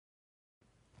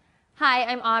Hi,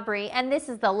 I'm Aubrey, and this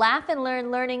is the Laugh and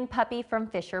Learn Learning Puppy from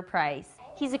Fisher-Price.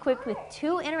 He's equipped with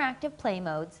 2 interactive play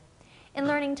modes. In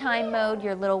Learning Time mode,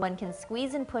 your little one can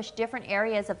squeeze and push different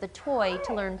areas of the toy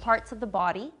to learn parts of the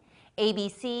body,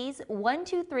 ABCs, 1,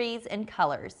 2, 3s, and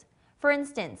colors. For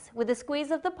instance, with a squeeze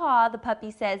of the paw, the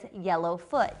puppy says yellow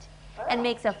foot and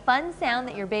makes a fun sound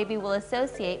that your baby will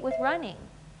associate with running.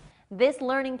 This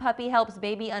learning puppy helps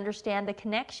baby understand the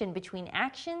connection between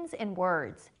actions and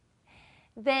words.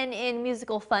 Then in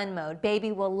musical fun mode,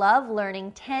 baby will love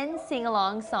learning 10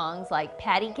 sing-along songs like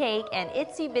Patty Cake and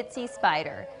Itsy Bitsy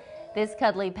Spider. This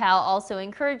cuddly pal also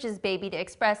encourages baby to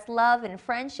express love and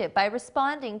friendship by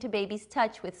responding to baby's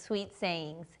touch with sweet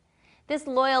sayings. This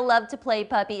loyal love-to-play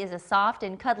puppy is a soft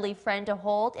and cuddly friend to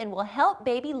hold and will help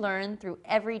baby learn through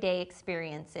everyday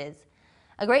experiences.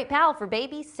 A great pal for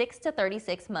babies 6 to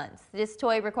 36 months. This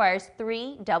toy requires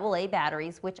 3 AA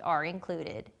batteries, which are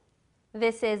included.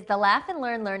 This is the Laugh and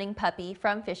Learn Learning Puppy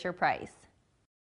from Fisher-Price.